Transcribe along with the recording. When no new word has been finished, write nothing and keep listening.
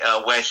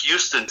where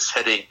Houston is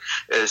heading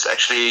is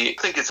actually,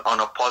 I think it's on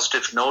a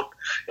positive note,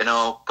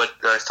 but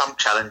there are some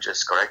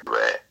challenges, correct,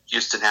 where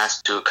Houston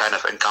has to kind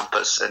of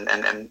encompass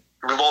and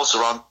revolves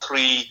around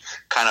three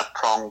kind of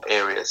pronged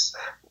areas.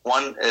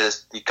 One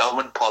is the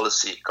government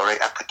policy,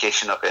 correct,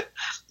 application of it.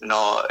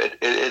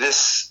 It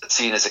is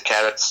seen as a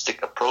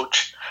carrot-stick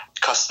approach.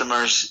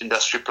 Customers,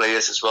 industry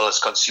players, as well as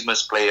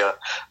consumers play a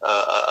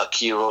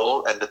key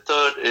role. And the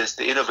third is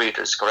the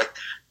innovators, correct,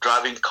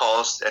 driving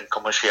cost and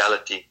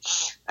commerciality.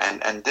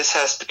 And this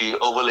has to be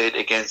overlaid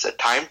against a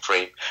time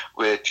frame,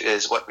 which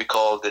is what we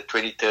call the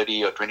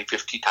 2030 or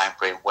 2050 time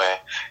frame, where,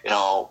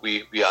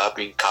 we are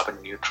being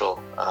carbon neutral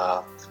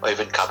or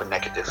even carbon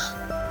negative.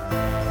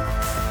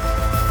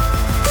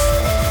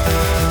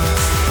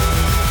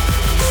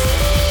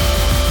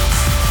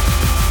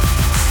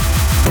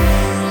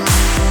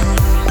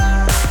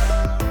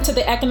 To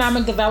the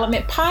Economic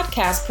Development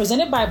Podcast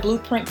presented by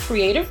Blueprint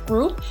Creative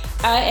Group.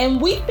 And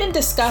we've been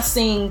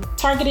discussing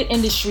targeted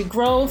industry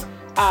growth,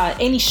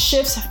 any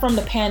shifts from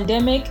the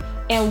pandemic,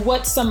 and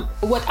what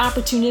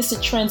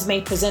opportunistic trends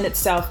may present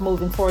itself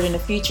moving forward in the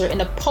future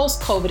in a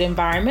post-COVID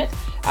environment.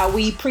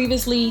 We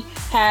previously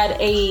had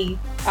a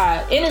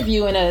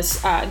interview and a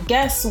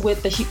guest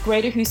with the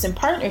Greater Houston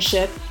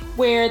Partnership,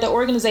 where the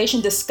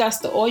organization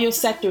discussed the oil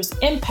sector's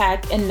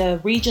impact in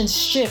the region's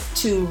shift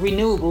to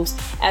renewables,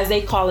 as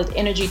they call it,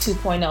 Energy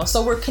 2.0.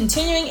 So we're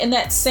continuing in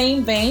that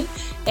same vein,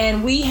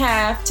 and we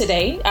have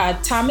today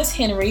Thomas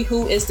Henry,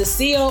 who is the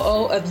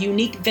COO of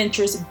Unique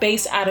Ventures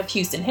based out of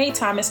Houston. Hey,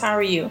 Thomas, how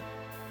are you?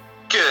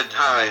 Good.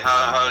 Hi.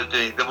 How are you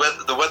doing?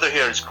 The weather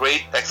here is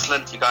great.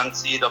 Excellent. You can't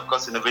see it, of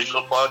course, in a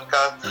visual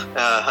podcast,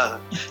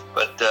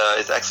 but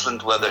it's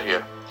excellent weather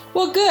here.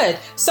 Well, good.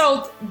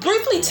 So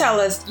briefly tell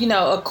us,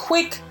 a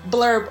quick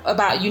blurb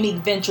about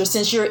Unique Ventures.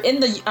 Since you're in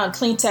the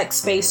clean tech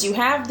space, you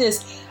have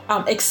this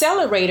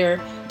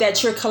accelerator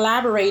that you're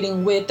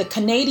collaborating with the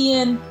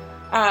Canadian,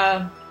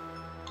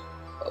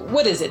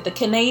 what is it? The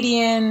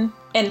Canadian...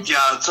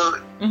 Yeah, so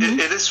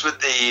it is with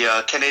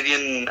the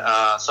Canadian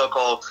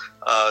so-called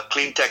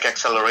Clean Tech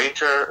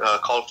Accelerator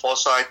called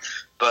Foresight.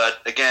 But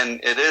again,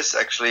 it is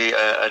actually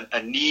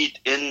a need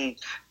in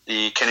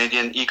the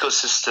Canadian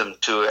ecosystem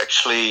to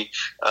actually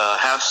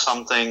have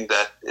something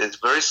that is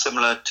very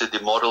similar to the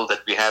model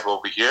that we have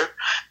over here.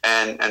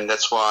 And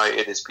that's why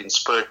it has been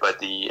spurred by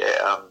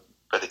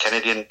the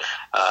Canadian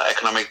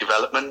Economic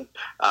Development,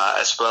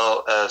 as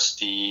well as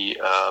the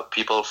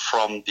people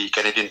from the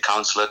Canadian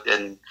Consulate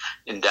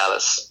in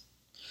Dallas.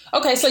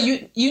 Okay, so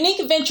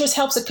Unique Ventures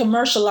helps to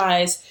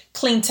commercialize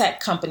clean tech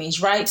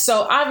companies, right?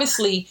 So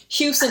obviously,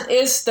 Houston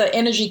is the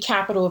energy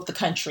capital of the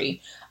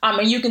country.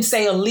 And you can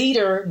say a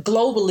leader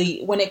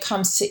globally when it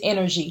comes to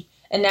energy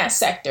in that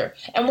sector.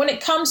 And when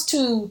it comes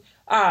to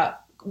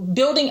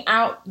building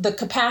out the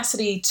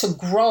capacity to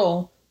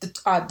grow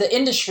the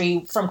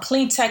industry from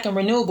clean tech and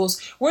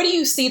renewables, where do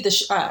you see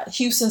the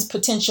Houston's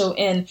potential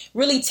in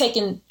really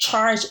taking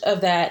charge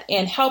of that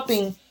and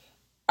helping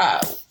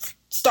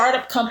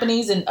startup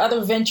companies and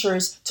other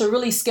ventures to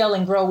really scale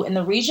and grow in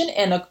the region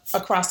and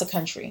across the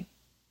country?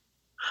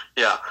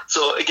 Yeah.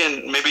 So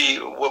again, maybe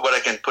what I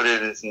can put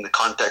it is in the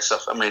context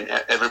of,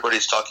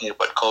 everybody's talking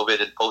about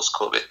COVID and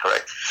post-COVID,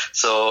 correct?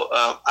 So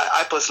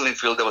I personally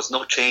feel there was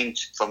no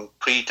change from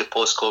pre to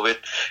post-COVID.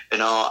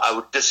 I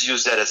would just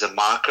use that as a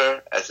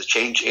marker, as a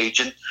change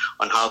agent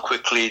on how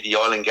quickly the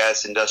oil and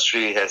gas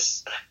industry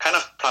has kind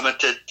of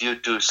plummeted due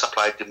to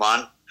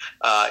supply-demand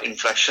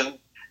inflection.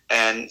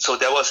 And so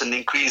there was an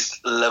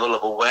increased level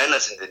of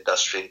awareness in the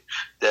industry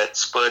that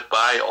spurred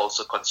by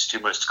also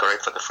consumers,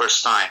 correct, for the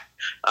first time,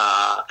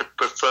 to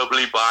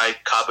preferably buy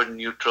carbon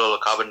neutral or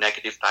carbon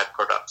negative type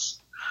products.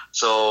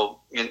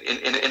 So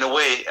in a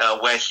way,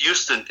 where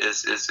Houston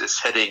is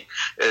heading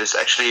is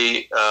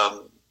actually,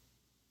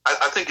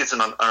 I think it's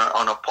on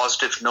a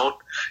positive note,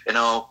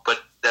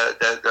 but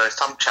there are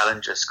some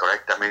challenges,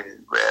 correct?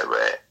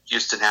 Where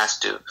Houston has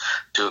to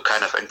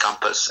kind of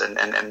encompass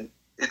and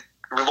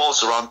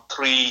revolves around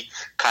three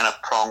kind of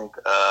pronged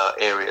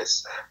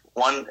areas.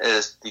 One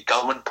is the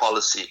government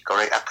policy,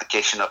 correct,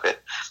 application of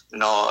it.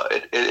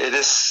 It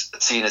is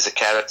seen as a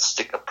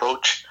carrot-stick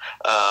approach.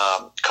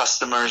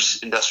 Customers,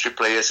 industry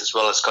players, as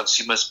well as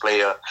consumers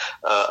play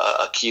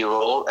a key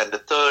role. And the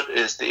third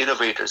is the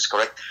innovators,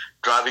 correct,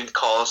 driving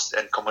cost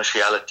and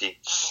commerciality.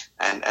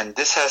 And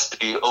this has to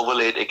be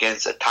overlaid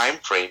against a time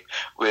frame,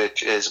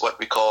 which is what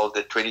we call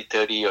the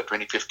 2030 or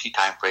 2050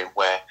 time frame,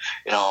 where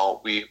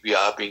we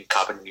are being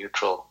carbon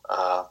neutral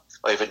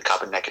or even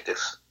carbon negative.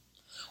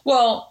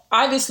 Well,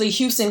 obviously,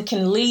 Houston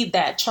can lead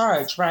that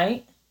charge,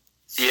 right?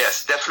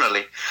 Yes,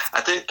 definitely.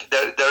 I think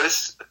there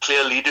is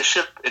clear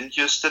leadership in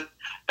Houston,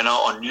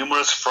 on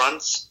numerous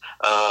fronts,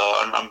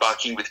 on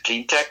embarking with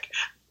clean tech.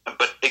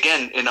 But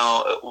again,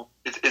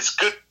 it's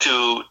good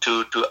to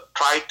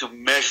try to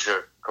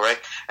measure,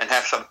 correct, and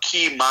have some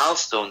key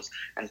milestones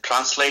and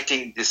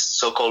translating these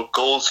so-called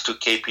goals to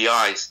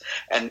KPIs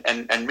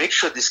and make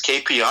sure these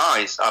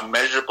KPIs are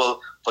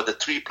measurable for the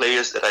three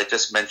players that I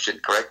just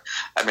mentioned, correct?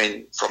 I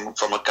mean,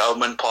 from a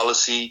government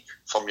policy,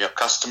 from your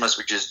customers,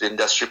 which is the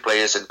industry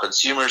players and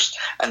consumers,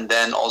 and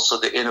then also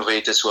the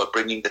innovators who are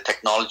bringing the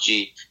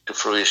technology to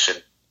fruition.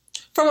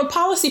 From a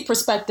policy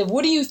perspective,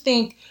 what do you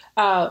think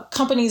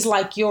companies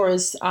like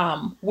yours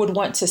would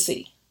want to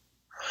see?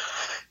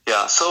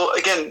 Yeah, so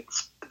again,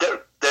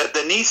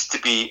 there needs to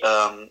be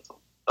a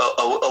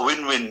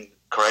win-win,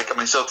 correct? I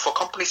mean, so for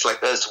companies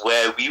like us,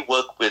 where we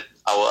work with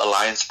our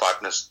alliance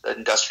partners, the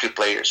industry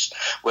players,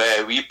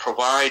 where we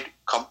provide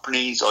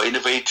companies or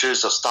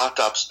innovators or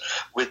startups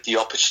with the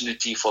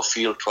opportunity for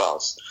field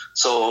trials.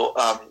 So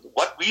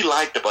what we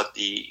liked about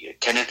the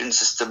Canadian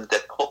system,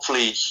 that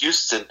hopefully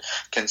Houston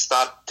can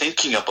start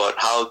thinking about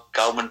how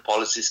government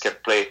policies can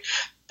play.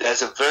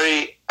 There's a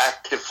very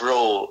active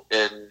role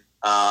in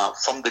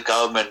from the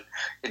government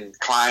in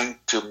trying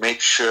to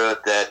make sure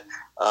that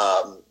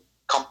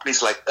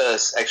companies like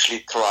us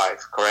actually thrive,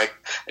 correct,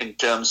 in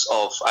terms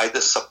of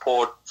either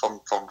support from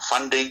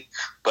funding,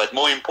 but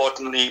more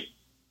importantly,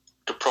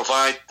 to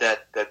provide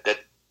that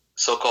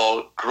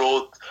so-called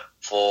growth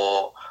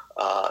for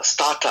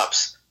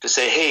startups to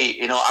say, hey,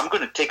 I'm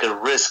going to take a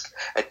risk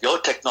at your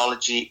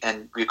technology,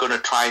 and we're going to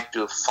try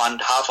to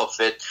fund half of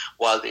it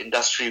while the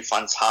industry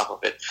funds half of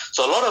it.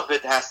 So a lot of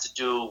it has to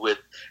do with,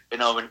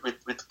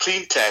 with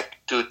clean tech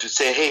to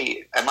say,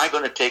 hey, am I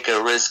going to take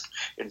a risk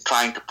in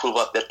trying to prove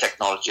up that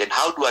technology? And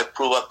how do I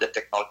prove up that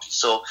technology?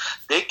 So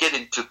they get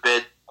into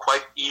bed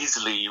quite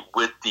easily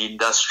with the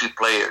industry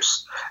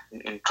players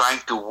in trying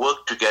to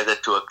work together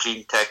to a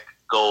clean tech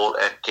goal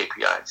and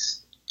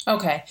KPIs.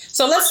 Okay.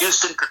 So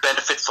Houston could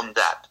benefit from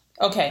that.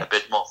 Okay. A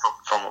bit more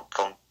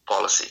from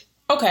policy.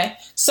 Okay.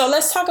 So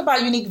let's talk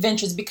about Unique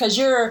Ventures, because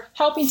you're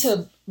helping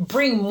to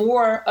bring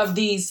more of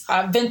these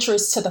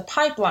ventures to the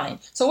pipeline.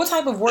 So what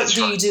type of work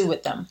do you do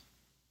with them?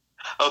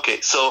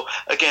 Okay, so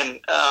again,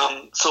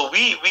 so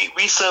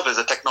we serve as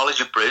a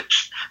technology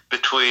bridge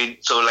between,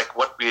 so like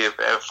what we have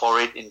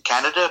forayed in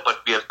Canada,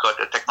 but we have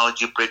got a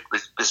technology bridge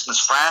with Business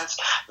France,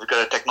 we've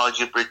got a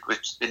technology bridge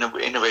with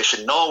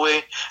Innovation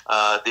Norway,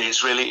 the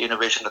Israeli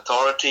Innovation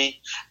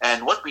Authority,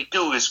 and what we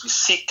do is we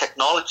seek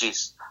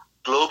technologies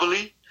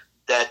globally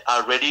that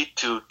are ready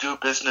to do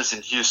business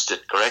in Houston,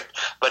 correct?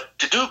 But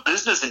to do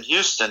business in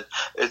Houston,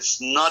 it's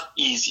not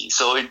easy.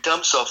 So in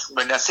terms of,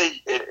 when I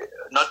say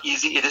not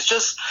easy, it is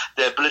just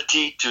the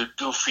ability to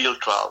do field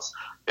trials.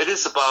 It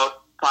is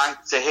about trying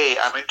to say, hey,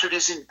 I'm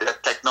introducing the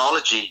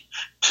technology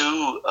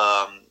to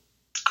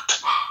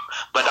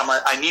but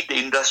I need the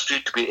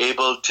industry to be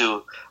able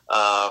to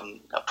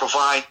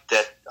provide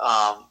that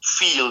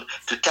field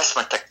to test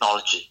my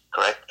technology,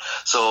 correct?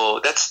 So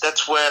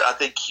that's where I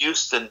think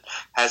Houston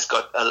has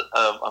got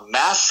a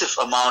massive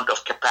amount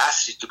of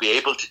capacity to be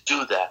able to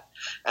do that.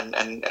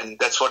 And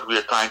that's what we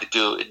are trying to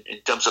do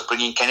in terms of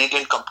bringing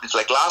Canadian companies.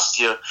 Like last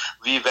year,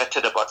 we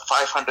vetted about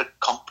 500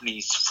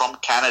 companies from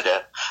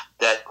Canada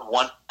that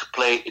want to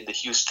play in the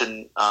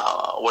Houston,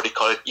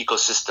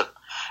 ecosystem.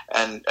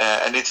 And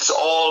it is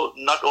all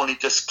not only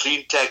just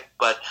clean tech,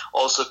 but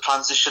also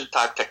transition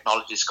type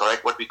technologies,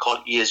 correct? What we call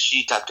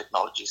ESG type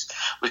technologies,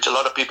 which a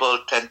lot of people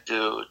tend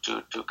to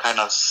kind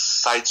of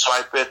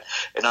sideswipe it,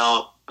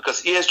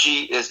 because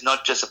ESG is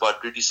not just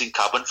about reducing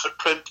carbon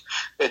footprint.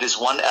 It is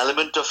one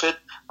element of it,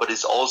 but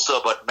it's also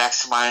about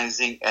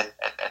maximizing and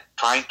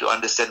trying to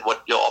understand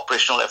what your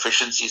operational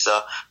efficiencies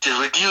are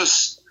to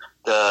reduce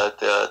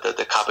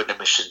the carbon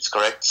emissions,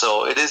 correct?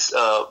 So it is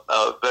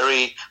a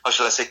very,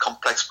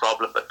 complex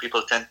problem, but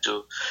people tend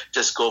to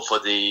just go for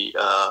the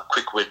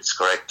quick wins,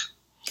 correct?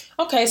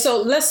 Okay,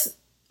 so let's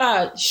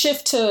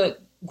shift to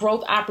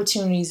growth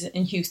opportunities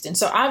in Houston.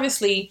 So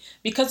obviously,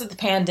 because of the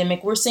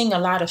pandemic, we're seeing a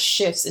lot of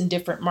shifts in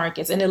different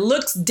markets, and it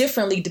looks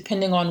differently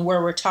depending on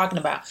where we're talking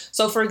about.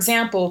 So for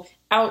example,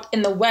 out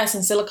in the West,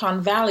 in Silicon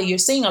Valley, you're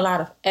seeing a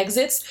lot of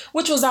exits,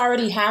 which was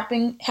already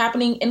happening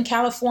in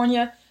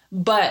California.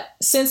 But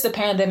since the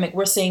pandemic,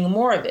 we're seeing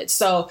more of it.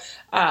 So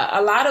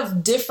a lot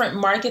of different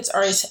markets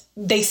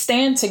they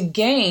stand to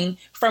gain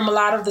from a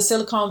lot of the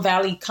Silicon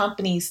Valley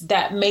companies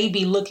that may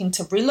be looking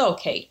to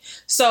relocate.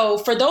 So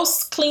for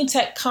those clean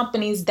tech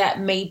companies that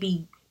may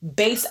be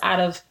based out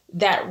of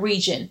that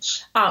region,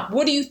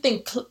 what do you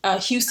think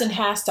Houston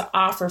has to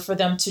offer for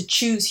them to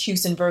choose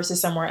Houston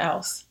versus somewhere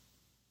else?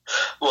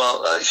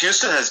 Well,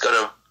 Houston has got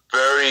a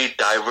very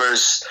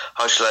diverse,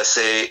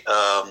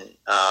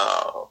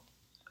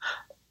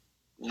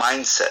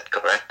 mindset,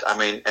 correct? I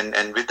mean,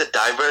 and with the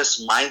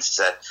diverse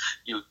mindset,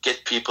 you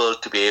get people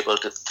to be able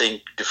to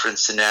think different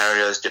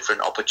scenarios, different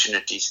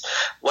opportunities.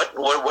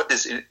 What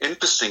is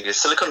interesting is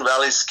Silicon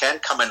Valleys can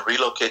come and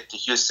relocate to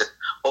Houston.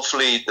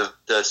 Hopefully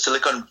the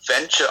Silicon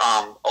Venture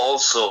arm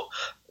also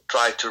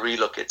try to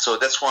relocate. So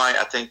that's why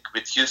I think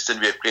with Houston,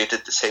 we have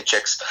created this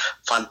HX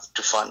fund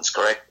to funds,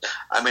 correct?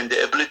 I mean,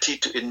 the ability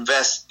to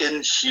invest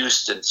in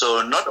Houston.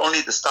 So not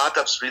only the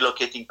startups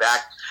relocating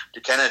back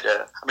to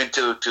Canada,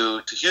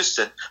 to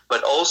Houston,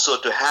 but also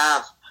to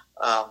have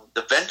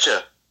the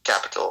venture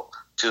capital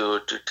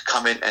to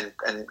come in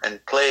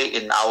and play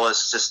in our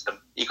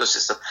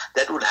ecosystem,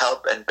 that would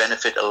help and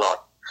benefit a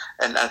lot.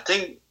 And I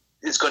think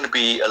it's going to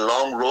be a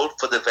long road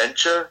for the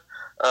venture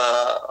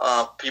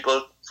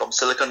people from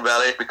Silicon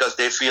Valley, because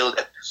they feel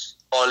that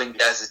oil and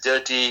gas is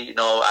dirty.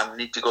 I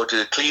need to go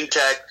to clean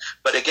tech.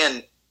 But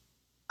again,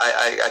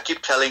 I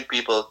keep telling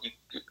people,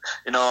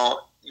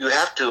 you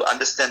have to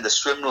understand the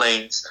swim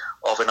lanes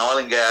of an oil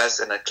and gas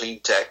and a clean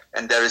tech,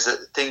 and there is a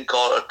thing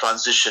called a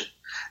transition.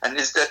 And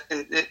it's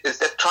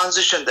that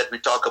transition that we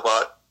talk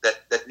about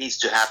that needs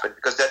to happen,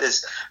 because that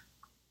is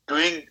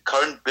doing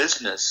current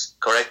business,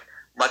 correct,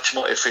 much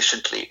more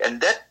efficiently.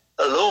 And that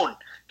alone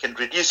can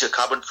reduce your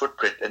carbon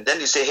footprint. And then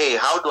you say, hey,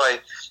 how do I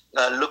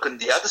look in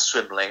the other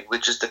swim lane,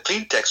 which is the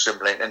clean tech swim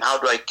lane, and how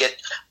do I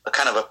get a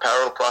kind of a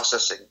parallel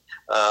processing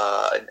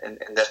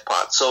in that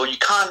part? So you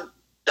can't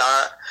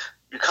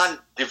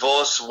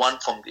divorce one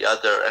from the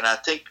other. And I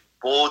think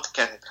both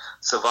can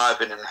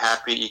survive in a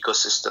happy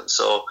ecosystem.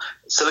 So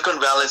Silicon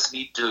Valleys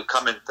need to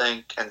come and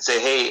think and say,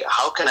 hey,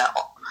 how can I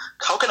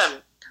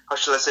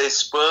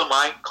spur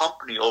my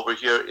company over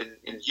here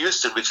in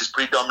Houston, which is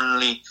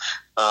predominantly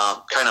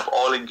kind of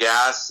oil and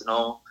gas,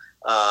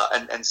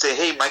 and say,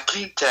 hey, my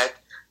clean tech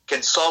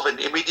can solve an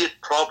immediate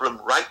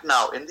problem right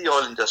now in the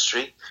oil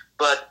industry,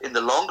 but in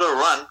the longer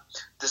run,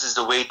 this is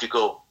the way to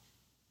go,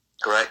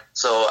 correct?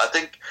 So I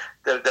think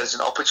there's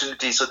an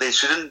opportunity, so they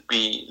shouldn't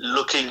be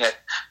looking at,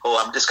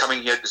 I'm just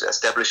coming here to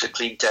establish a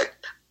clean tech,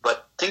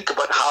 but think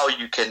about how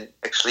you can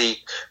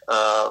actually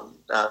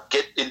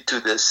get into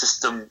the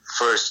system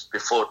first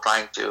before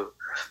trying to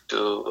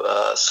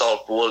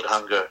solve world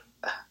hunger.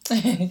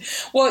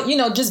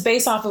 Well, just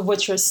based off of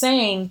what you're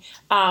saying,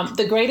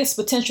 the greatest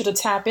potential to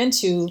tap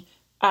into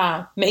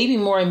maybe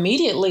more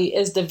immediately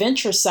is the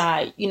venture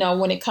side,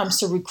 when it comes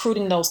to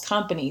recruiting those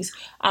companies,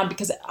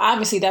 because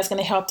obviously that's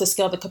going to help to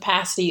scale the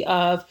capacity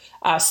of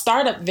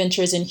startup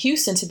ventures in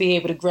Houston to be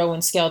able to grow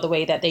and scale the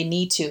way that they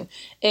need to.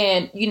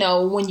 And,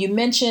 when you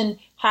mention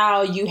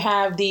how you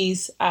have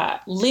these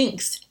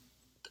links,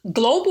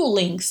 global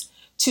links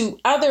to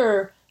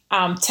other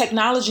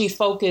technology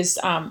focused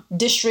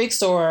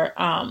districts or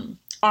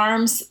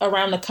arms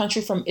around the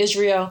country from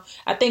Israel,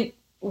 I think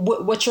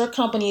what your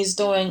company is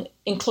doing,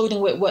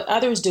 including with what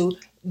others do,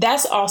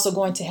 that's also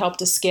going to help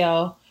to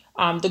scale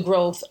the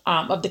growth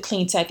of the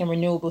clean tech and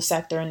renewable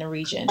sector in the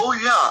region. Oh,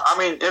 yeah. I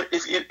mean,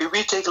 if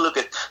we take a look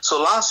at, so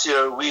last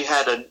year we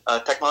had a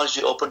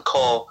technology open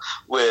call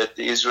with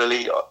the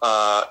Israeli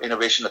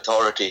Innovation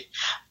Authority.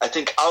 I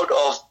think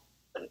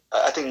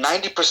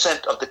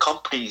 90% of the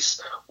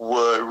companies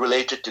were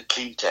related to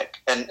clean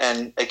tech.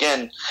 And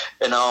again,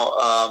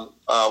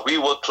 we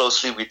work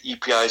closely with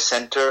EPI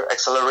Center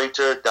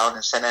Accelerator down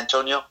in San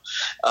Antonio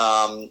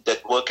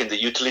that work in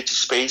the utility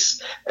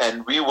space.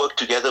 And we work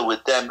together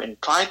with them in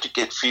trying to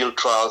get field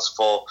trials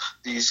for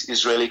these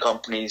Israeli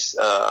companies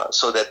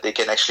so that they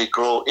can actually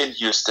grow in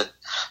Houston.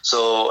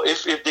 So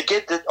if they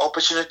get that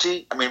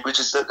opportunity,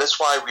 that's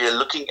why we are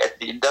looking at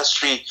the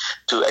industry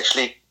to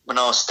actually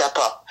step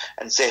up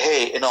and say,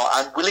 hey,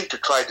 I'm willing to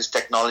try this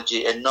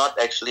technology and not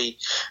actually,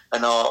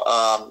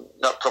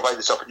 not provide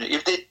this opportunity.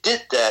 If they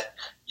did that,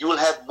 you will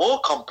have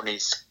more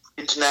companies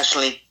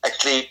internationally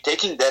actually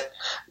taking that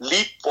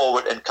leap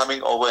forward and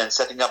coming over and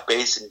setting up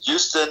base in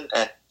Houston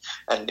and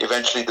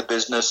eventually the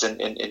business in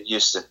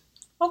Houston.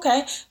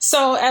 Okay.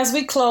 So as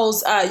we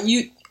close,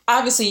 you're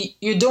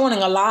doing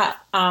a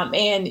lot,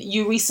 and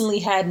you recently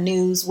had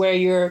news where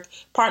you're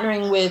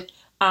partnering with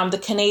the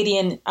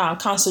Canadian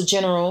Consul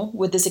General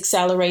with this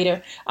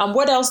accelerator.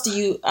 What else do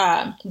you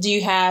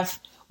have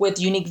with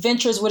Unique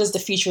Ventures? What does the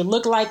future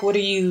look like? What are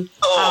you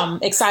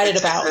excited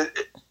about?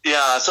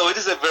 Yeah, so it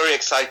is a very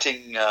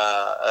exciting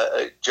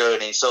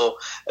journey. So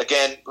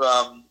again,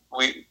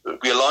 we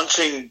are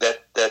launching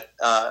that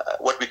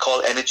what we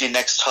call Energy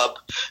Next Hub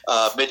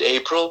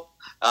mid-April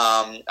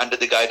under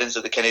the guidance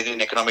of the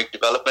Canadian Economic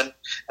Development,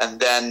 and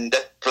then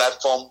that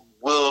platform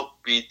will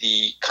be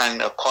the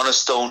kind of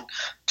cornerstone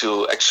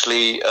to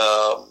actually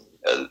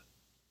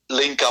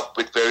link up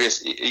with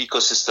various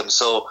ecosystems.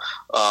 So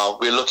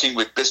we're looking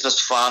with Business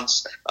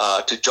France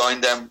to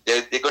join them.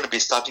 They're going to be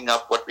starting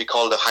up what we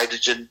call the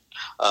Hydrogen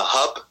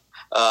Hub.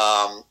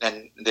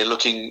 And they're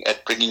looking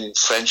at bringing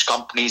French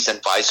companies and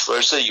vice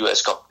versa,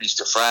 U.S. companies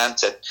to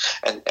France, and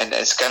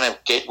it's kind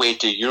of gateway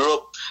to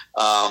Europe.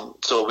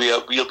 So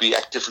we'll be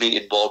actively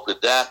involved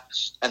with that.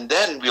 And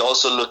then we're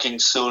also looking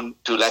soon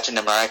to Latin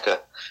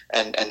America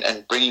and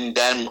bringing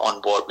them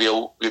on board.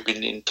 We've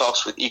been in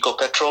talks with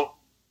Ecopetrol,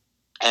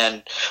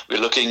 and we're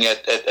looking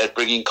at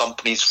bringing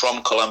companies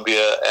from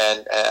Colombia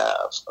and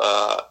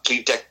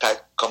clean tech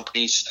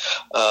companies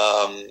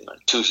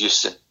to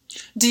Houston.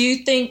 Do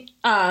you think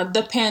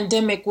the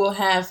pandemic will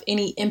have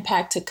any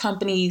impact to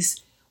companies?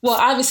 Well,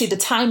 obviously the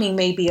timing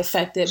may be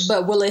affected,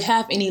 but will it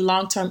have any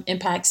long-term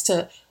impacts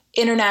to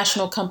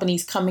international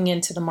companies coming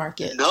into the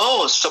market?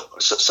 No,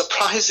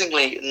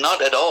 surprisingly,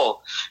 not at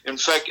all. In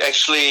fact,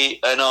 actually,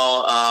 the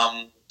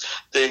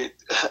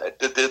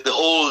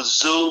whole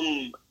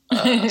Zoom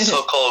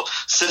so-called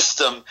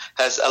system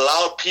has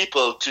allowed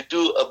people to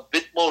do a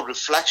bit more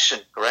reflection,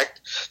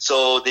 correct?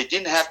 So they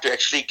didn't have to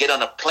actually get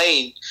on a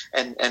plane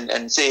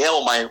and say,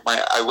 "Oh,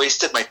 I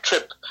wasted my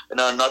trip,"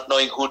 not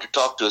knowing who to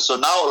talk to. So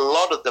now a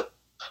lot of the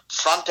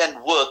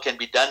front-end work can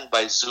be done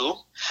by Zoom,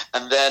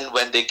 and then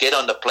when they get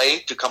on the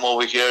plane to come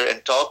over here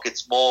and talk,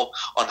 it's more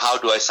on how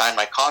do I sign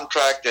my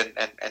contract and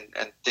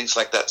things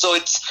like that. So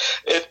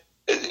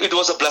it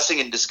was a blessing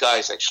in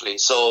disguise, actually.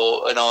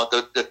 So,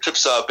 the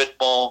trips are a bit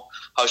more,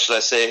 how should I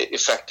say,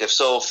 effective.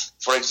 So,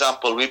 for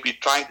example, we'll be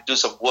trying to do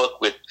some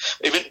work with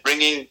even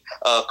bringing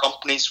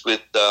companies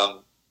with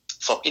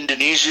from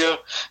Indonesia.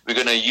 We're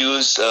going to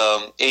use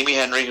Amy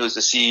Henry, who's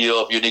the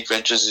CEO of Unique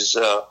Ventures, is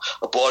a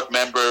board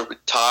member with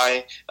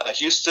TIE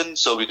Houston.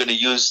 So we're going to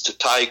use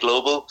TIE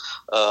Global,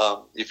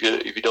 if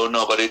you don't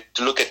know about it,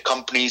 to look at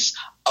companies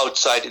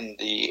outside in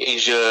the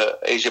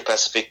Asia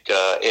Pacific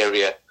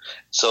area.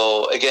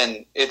 So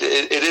again,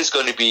 it is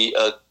going to be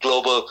a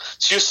global.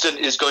 Houston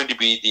is going to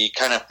be the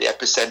kind of the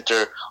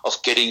epicenter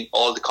of getting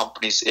all the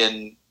companies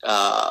into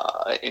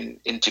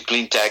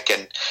clean tech,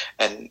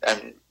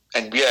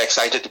 and we are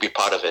excited to be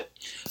part of it.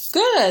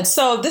 Good.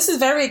 So this is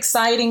very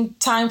exciting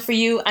time for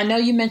you. I know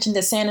you mentioned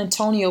the San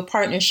Antonio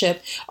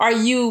partnership. Are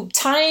you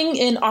tying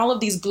in all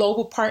of these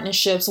global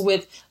partnerships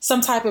with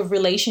some type of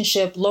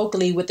relationship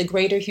locally with the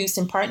Greater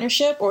Houston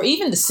Partnership or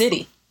even the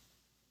city?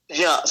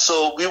 Yeah,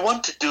 so we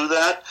want to do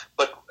that,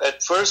 but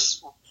at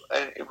first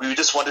we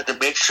just wanted to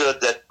make sure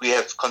that we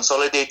have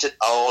consolidated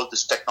all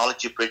these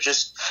technology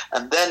bridges,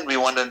 and then we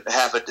want to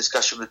have a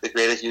discussion with the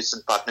Greater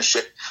Houston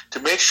Partnership to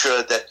make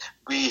sure that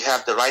we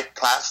have the right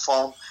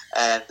platform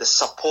and the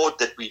support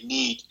that we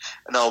need.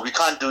 We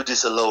can't do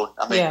this alone.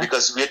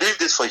 Because we are doing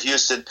this for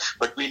Houston,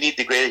 but we need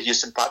the Greater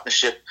Houston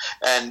Partnership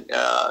and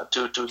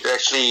to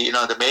actually,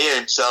 the mayor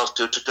himself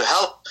to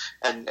help.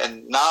 And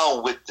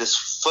now with this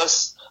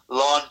first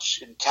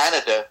launch in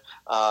Canada,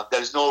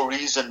 there's no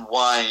reason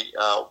why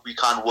we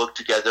can't work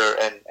together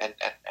and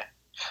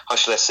how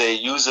shall I say,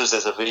 use us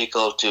as a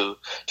vehicle to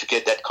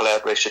get that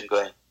collaboration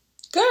going.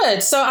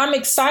 Good. So I'm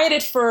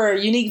excited for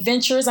Unique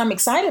Ventures. I'm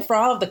excited for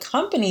all of the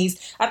companies.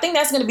 I think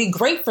that's going to be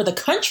great for the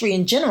country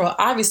in general,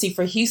 obviously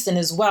for Houston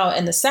as well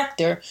and the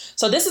sector.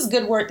 So this is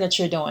good work that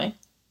you're doing.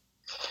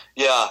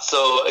 Yeah.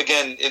 So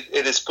again,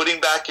 it is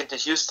putting back into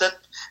Houston,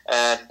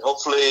 and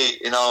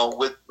hopefully,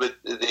 with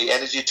the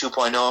Energy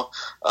 2.0,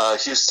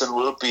 Houston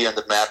will be on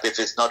the map if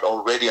it's not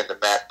already on the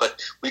map.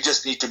 But we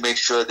just need to make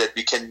sure that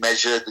we can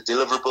measure the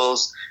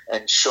deliverables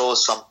and show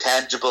some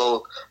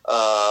tangible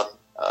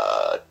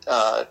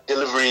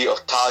delivery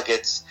of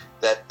targets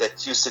that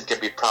Houston can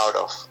be proud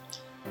of.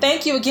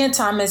 Thank you again,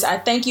 Thomas. I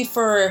thank you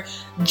for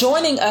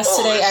joining us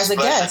today as a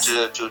guest.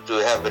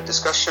 To have a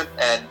discussion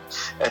and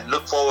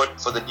look forward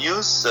for the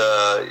news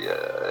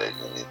in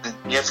the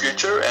near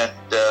future, and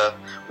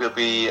we'll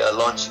be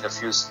launching a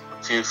few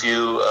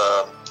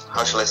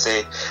how shall I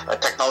say,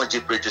 technology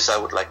bridges, I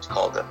would like to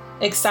call them.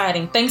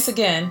 Exciting. Thanks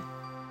again.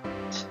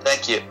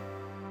 Thank you.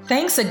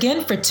 Thanks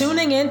again for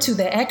tuning in to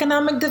the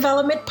Economic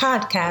Development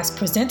Podcast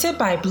presented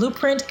by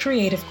Blueprint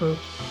Creative Group.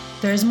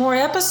 There's more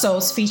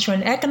episodes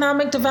featuring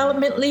economic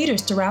development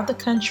leaders throughout the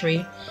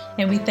country,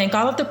 and we thank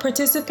all of the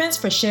participants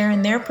for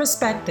sharing their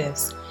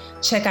perspectives.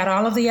 Check out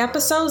all of the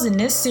episodes in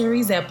this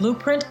series at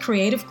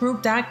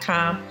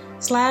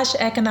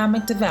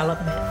blueprintcreativegroup.com/economic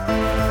development.